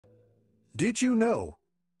Did you know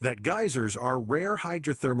that geysers are rare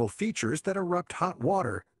hydrothermal features that erupt hot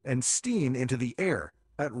water and steam into the air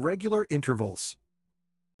at regular intervals?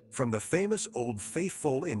 From the famous Old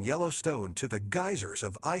Faithful in Yellowstone to the geysers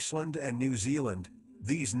of Iceland and New Zealand,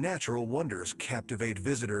 these natural wonders captivate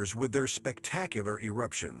visitors with their spectacular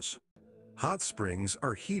eruptions. Hot springs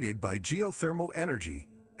are heated by geothermal energy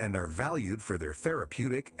and are valued for their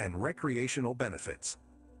therapeutic and recreational benefits.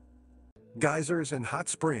 Geysers and hot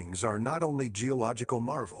springs are not only geological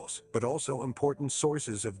marvels, but also important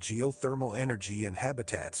sources of geothermal energy and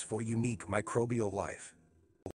habitats for unique microbial life.